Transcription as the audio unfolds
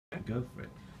go for it.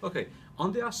 Okay,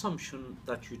 on the assumption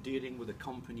that you're dealing with a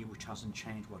company which hasn't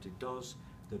changed what it does,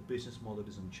 the business model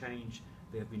doesn't change,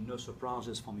 there have been no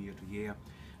surprises from year to year,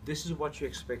 this is what you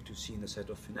expect to see in a set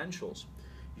of financials.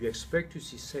 You expect to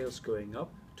see sales going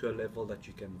up to a level that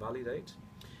you can validate.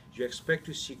 You expect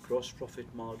to see gross profit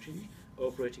margin,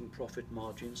 operating profit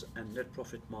margins, and net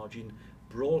profit margin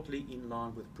broadly in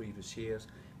line with previous years,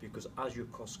 because as your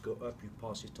costs go up, you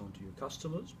pass it on to your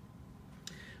customers.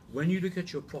 When you look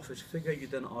at your profit figure, you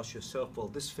then ask yourself, well,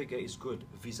 this figure is good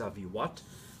vis-a-vis what?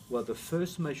 Well, the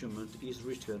first measurement is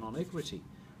return on equity,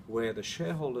 where the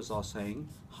shareholders are saying,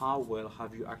 how well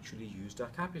have you actually used our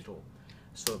capital?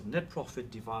 So net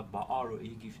profit divided by ROE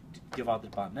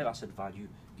divided by net asset value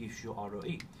gives you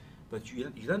ROE. But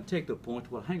you then take the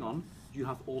point, well, hang on, you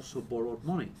have also borrowed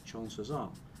money, chances are,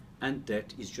 and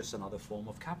debt is just another form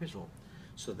of capital.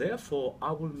 So therefore,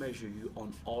 I will measure you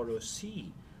on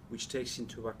ROC, which takes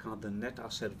into account the net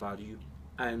asset value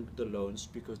and the loans,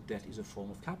 because debt is a form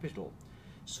of capital.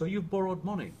 So you've borrowed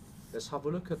money. Let's have a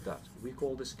look at that. We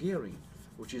call this gearing,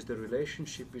 which is the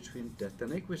relationship between debt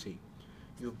and equity.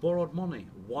 You've borrowed money.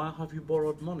 Why have you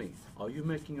borrowed money? Are you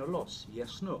making a loss?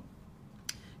 Yes, no.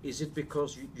 Is it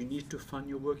because you need to fund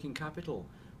your working capital?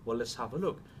 Well, let's have a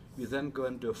look. You then go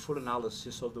and do a full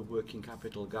analysis of the working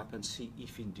capital gap and see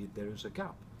if indeed there is a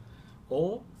gap.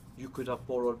 Or you could have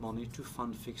borrowed money to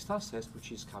fund fixed assets,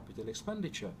 which is capital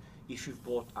expenditure. If you've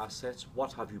bought assets,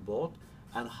 what have you bought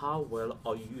and how well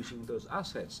are you using those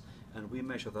assets? And we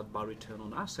measure that by return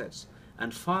on assets.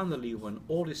 And finally, when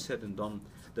all is said and done,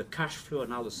 the cash flow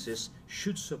analysis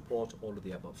should support all of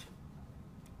the above.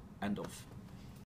 End of.